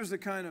you. Here's the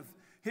kind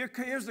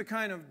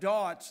of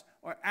darts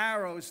or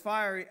arrows,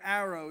 fiery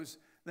arrows,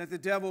 that the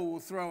devil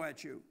will throw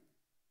at you.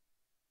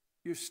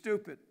 You're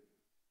stupid.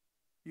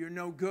 You're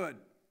no good.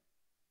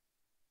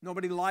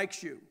 Nobody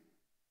likes you.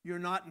 you're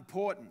not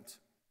important.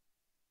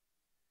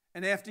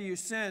 And after you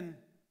sin,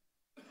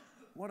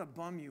 what a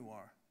bum you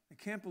are. I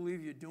can't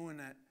believe you're doing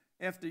that.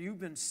 After you've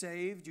been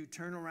saved, you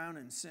turn around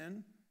and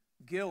sin.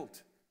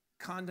 Guilt,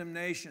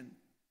 condemnation.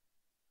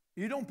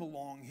 You don't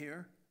belong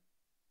here.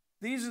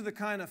 These are the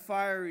kind of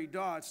fiery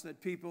darts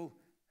that people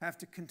have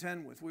to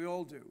contend with. We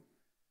all do.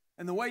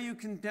 And the way you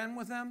contend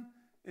with them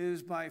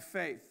is by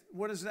faith.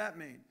 What does that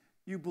mean?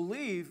 You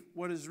believe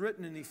what is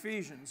written in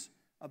Ephesians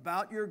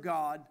about your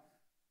God,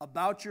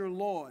 about your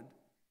Lord.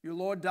 Your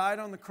Lord died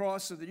on the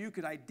cross so that you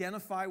could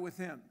identify with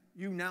him.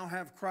 You now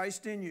have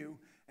Christ in you,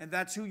 and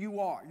that's who you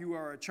are. You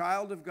are a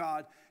child of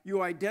God.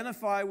 You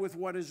identify with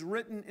what is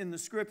written in the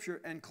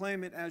Scripture and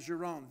claim it as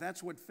your own.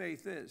 That's what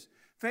faith is.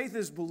 Faith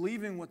is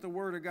believing what the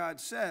Word of God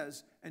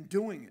says and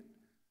doing it,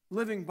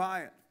 living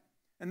by it.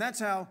 And that's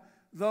how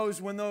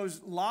when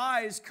those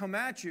lies come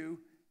at you,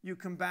 you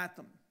combat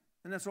them.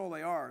 And that's all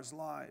they are, is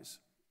lies.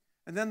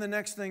 And then the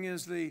next thing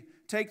is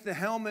take the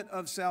helmet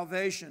of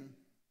salvation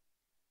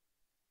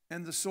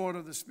and the sword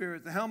of the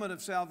Spirit. The helmet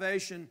of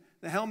salvation,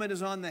 the helmet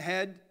is on the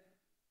head.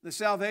 The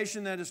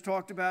salvation that is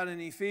talked about in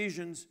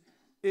Ephesians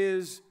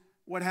is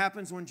what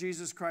happens when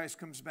Jesus Christ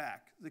comes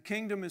back. The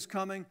kingdom is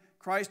coming.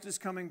 Christ is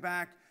coming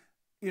back.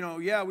 We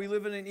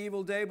live in an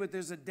evil day, but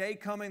there's a day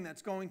coming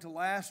that's going to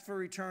last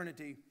for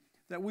eternity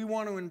that we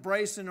want to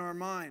embrace in our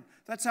mind.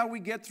 That's how we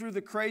get through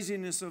the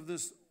craziness of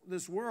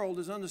this world,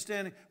 is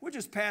understanding we're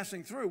just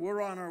passing through.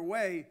 We're on our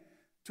way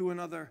to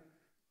another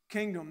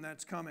kingdom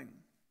that's coming.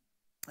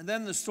 And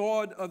then the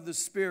sword of the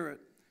Spirit,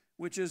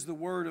 which is the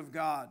Word of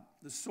God.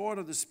 The sword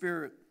of the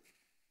Spirit,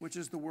 which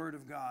is the Word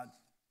of God.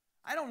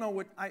 I don't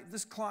know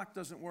this clock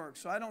doesn't work,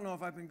 so I don't know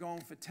if I've been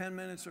going for 10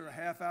 minutes or a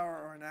half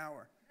hour or an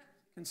hour.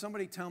 Can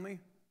somebody tell me?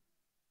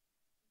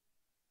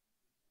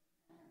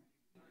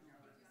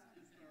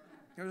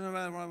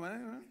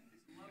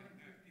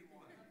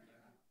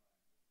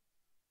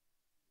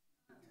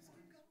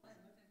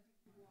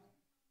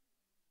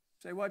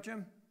 Say what,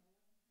 Jim?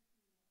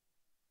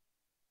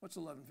 What's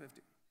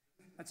 11:50?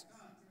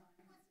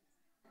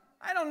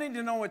 I don't need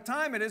to know what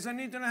time it is. I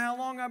need to know how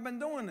long I've been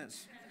doing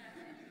this.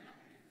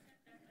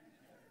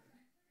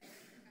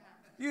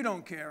 You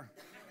don't care.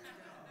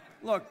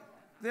 Look,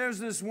 there's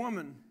this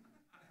woman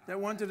that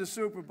went to the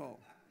Super Bowl.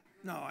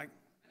 No,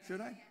 should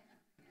I?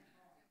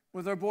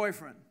 With her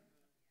boyfriend.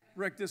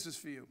 Rick, this is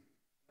for you.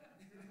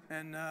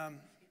 And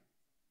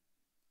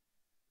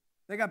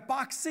they got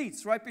box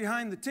seats right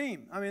behind the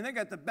team. I mean, they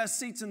got the best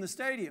seats in the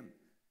stadium.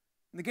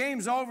 And the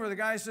game's over. The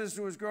guy says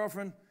to his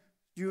girlfriend,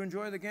 "Do you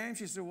enjoy the game?"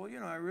 She said, "Well,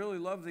 I really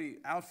love the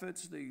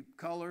outfits, the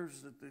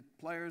colors that the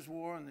players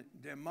wore, and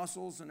their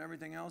muscles and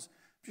everything else."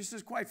 She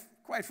says, quite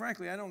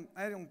frankly, I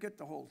don't get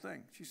the whole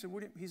thing. He said,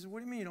 what do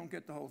you mean you don't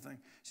get the whole thing?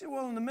 She said,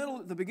 well,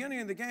 the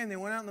beginning of the game, they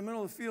went out in the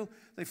middle of the field,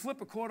 they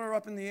flip a quarter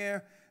up in the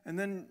air, and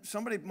then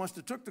somebody must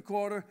have took the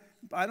quarter,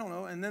 I don't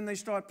know, and then they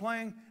start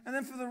playing, and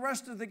then for the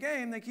rest of the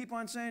game, they keep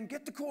on saying,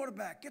 "Get the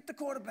quarterback, get the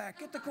quarterback,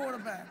 get the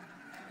quarterback."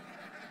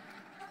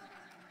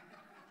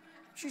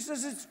 She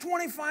says, "It's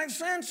 25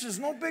 cents, it's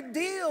no big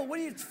deal. What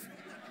do you..."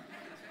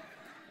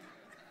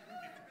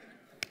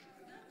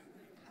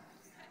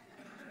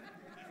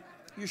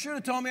 You should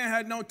have told me I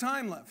had no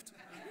time left.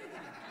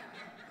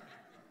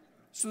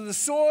 So the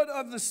sword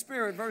of the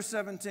Spirit, verse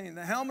 17,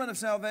 the helmet of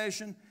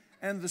salvation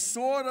and the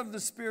sword of the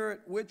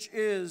Spirit, which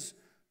is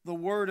the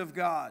Word of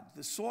God.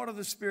 The sword of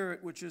the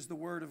Spirit, which is the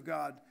Word of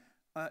God.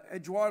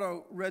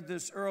 Eduardo read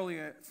this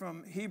earlier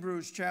from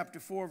Hebrews chapter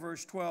 4,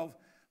 verse 12.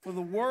 For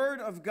the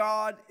Word of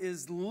God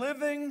is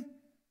living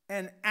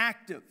and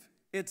active.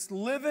 It's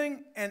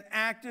living and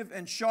active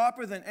and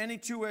sharper than any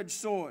two-edged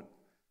sword.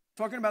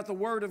 Talking about the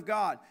Word of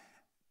God.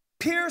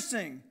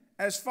 Piercing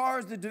as far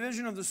as the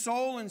division of the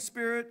soul and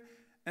spirit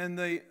and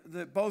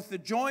both the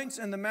joints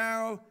and the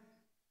marrow,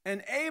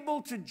 and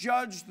able to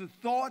judge the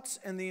thoughts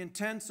and the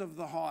intents of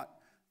the heart.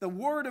 The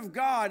Word of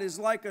God is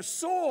like a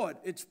sword.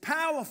 It's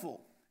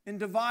powerful in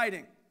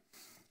dividing.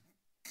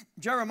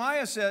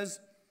 Jeremiah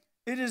says,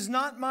 "It is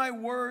not my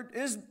word,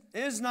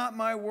 is not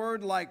my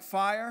word like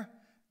fire,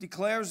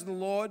 declares the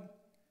Lord,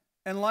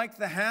 and like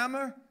the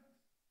hammer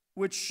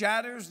which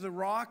shatters the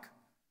rock."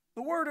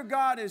 The Word of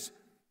God is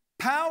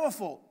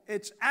powerful,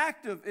 it's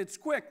active, it's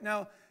quick.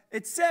 Now,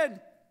 it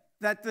said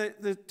that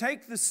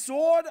take the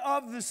sword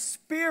of the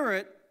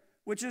Spirit,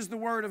 which is the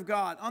Word of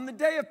God. On the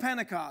day of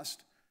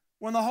Pentecost,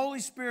 when the Holy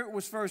Spirit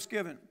was first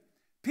given,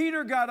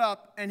 Peter got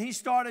up and he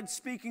started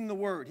speaking the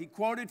Word. He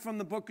quoted from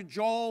the book of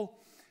Joel.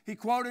 He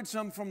quoted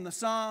some from the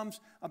Psalms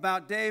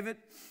about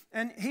David.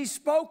 And he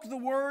spoke the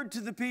Word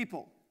to the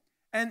people.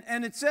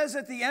 And it says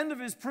at the end of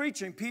his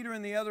preaching, Peter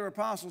and the other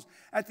apostles,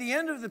 at the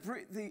end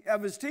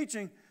of his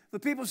teaching, the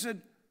people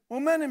said, "Well,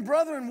 men and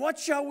brethren, what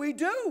shall we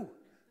do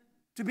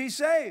to be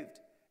saved?"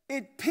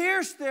 It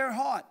pierced their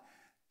heart.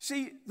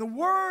 See, the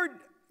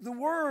word,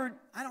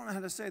 I don't know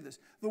how to say this.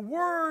 The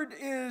Word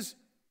is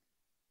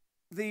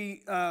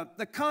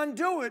the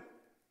conduit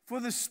for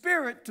the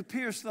Spirit to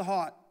pierce the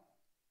heart.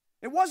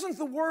 It wasn't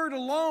the Word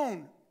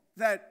alone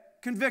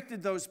that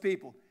convicted those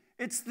people.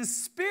 It's the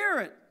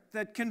Spirit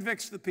that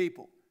convicts the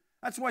people.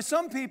 That's why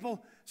some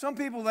people,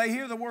 they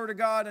hear the Word of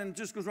God and it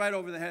just goes right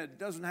over the head. It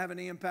doesn't have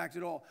any impact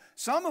at all.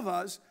 Some of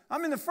us, I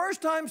mean, the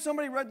first time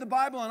somebody read the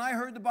Bible and I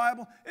heard the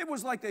Bible, it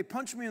was like they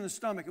punched me in the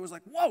stomach. It was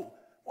like, whoa,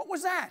 what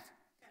was that?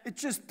 It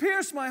just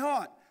pierced my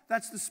heart.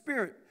 That's the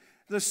Spirit.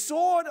 The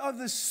sword of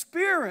the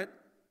Spirit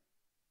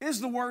is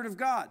the Word of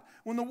God.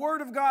 When the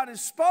Word of God is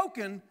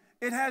spoken,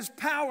 it has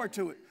power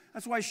to it.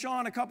 That's why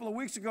Sean a couple of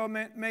weeks ago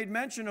made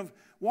mention of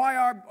why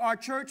our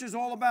church is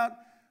all about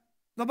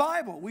the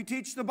Bible. We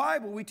teach the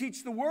Bible. We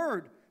teach the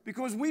Word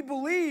because we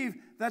believe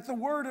that the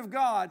Word of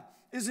God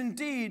is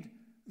indeed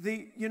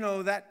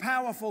that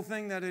powerful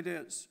thing that it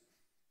is.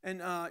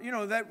 And,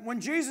 that when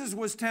Jesus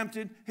was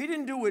tempted, he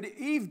didn't do what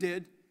Eve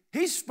did.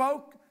 He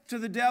spoke to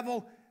the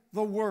devil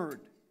the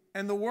Word.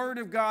 And the Word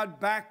of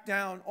God backed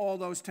down all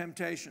those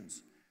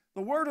temptations.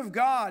 The Word of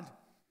God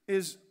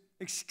is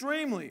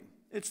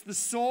it's the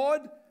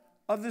sword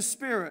of the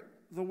Spirit.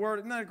 The Word,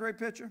 isn't that a great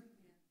picture?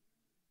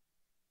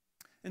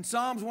 In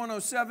Psalms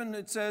 107,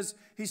 it says,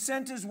 He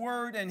sent His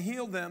word and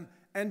healed them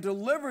and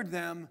delivered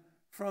them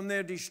from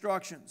their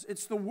destructions.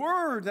 It's the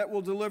Word that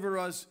will deliver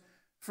us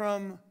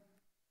from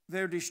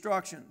their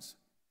destructions.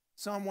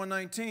 Psalm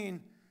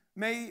 119,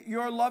 May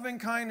your loving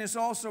kindness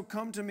also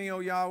come to me, O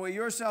Yahweh,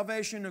 your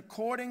salvation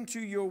according to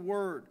your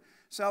word.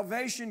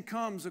 Salvation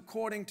comes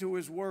according to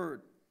His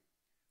word.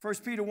 1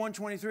 Peter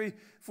 1:23,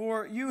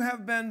 For you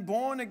have been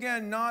born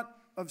again, not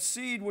of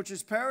seed which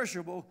is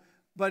perishable,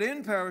 but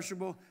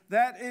imperishable.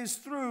 That is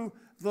through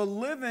the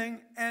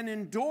living and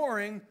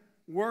enduring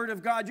Word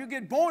of God. You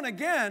get born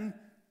again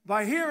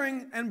by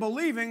hearing and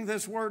believing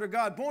this Word of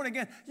God. Born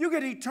again. You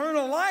get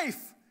eternal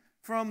life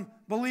from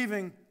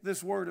believing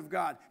this Word of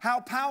God. How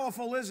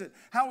powerful is it?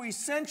 How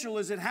essential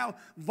is it? How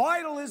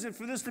vital is it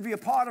for this to be a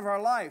part of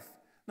our life?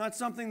 Not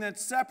something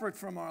that's separate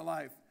from our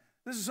life.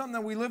 This is something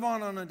that we live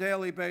on a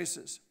daily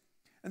basis.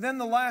 And then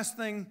the last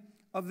thing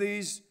of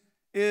these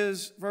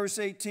is verse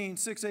 18,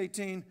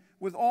 6:18,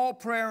 with all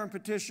prayer and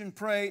petition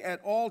pray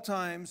at all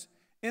times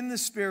in the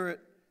Spirit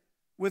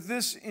with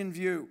this in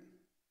view.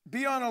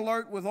 Be on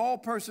alert with all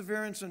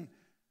perseverance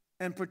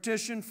and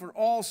petition for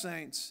all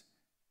saints,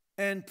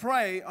 and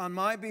pray on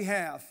my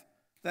behalf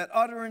that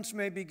utterance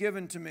may be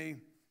given to me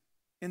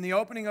in the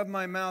opening of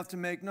my mouth to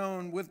make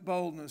known with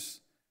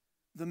boldness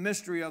the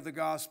mystery of the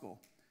gospel.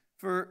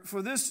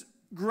 For this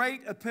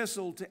great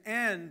epistle to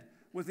end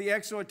with the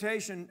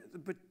exhortation,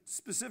 but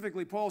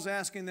specifically Paul's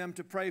asking them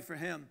to pray for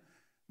him.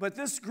 But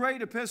this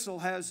great epistle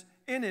has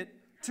in it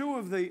two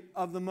of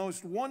the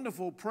most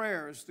wonderful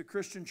prayers the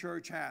Christian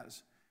church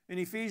has. In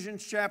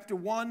Ephesians chapter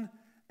 1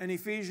 and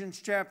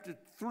Ephesians chapter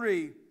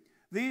 3,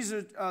 these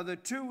are the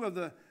two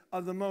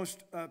of the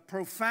most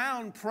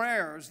profound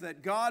prayers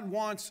that God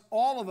wants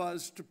all of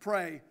us to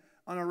pray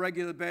on a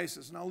regular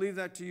basis. And I'll leave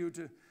that to you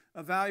to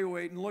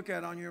evaluate and look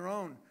at on your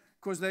own,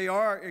 because they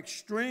are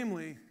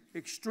extremely,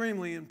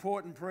 extremely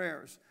important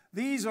prayers.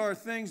 These are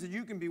things that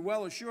you can be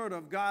well assured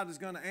of God is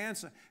going to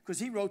answer, because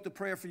He wrote the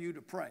prayer for you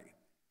to pray.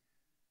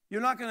 You're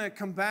not going to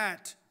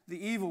combat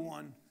the evil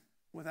one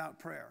without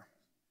prayer.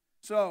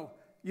 So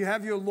you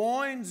have your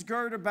loins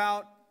girded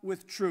about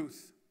with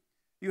truth.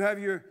 You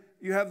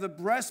have the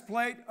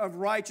breastplate of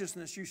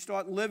righteousness. You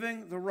start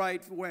living the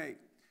right way.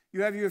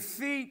 You have your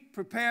feet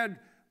prepared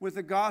with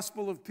the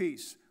gospel of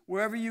peace.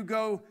 Wherever you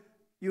go,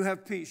 you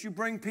have peace. You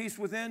bring peace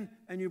within,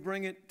 and you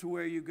bring it to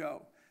where you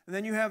go. And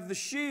then you have the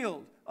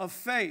shield of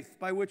faith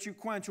by which you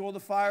quench all the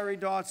fiery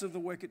darts of the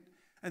wicked.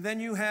 And then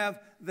you have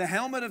the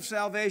helmet of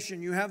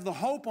salvation. You have the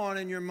hope on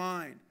in your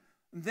mind.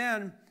 And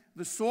then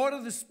the sword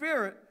of the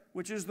Spirit,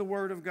 which is the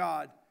Word of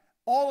God.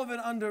 All of it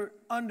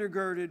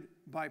undergirded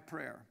by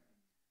prayer.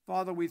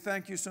 Father, we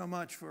thank you so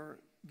much for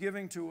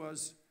giving to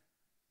us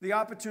the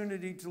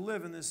opportunity to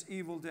live in this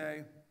evil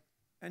day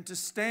and to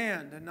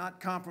stand and not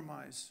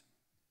compromise,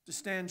 to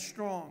stand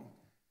strong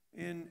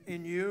in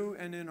you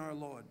and in our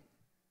Lord.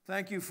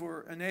 Thank you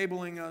for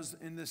enabling us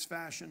in this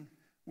fashion.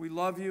 We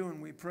love you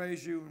and we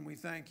praise you and we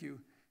thank you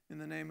in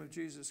the name of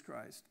Jesus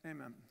Christ.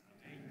 Amen.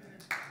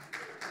 Amen.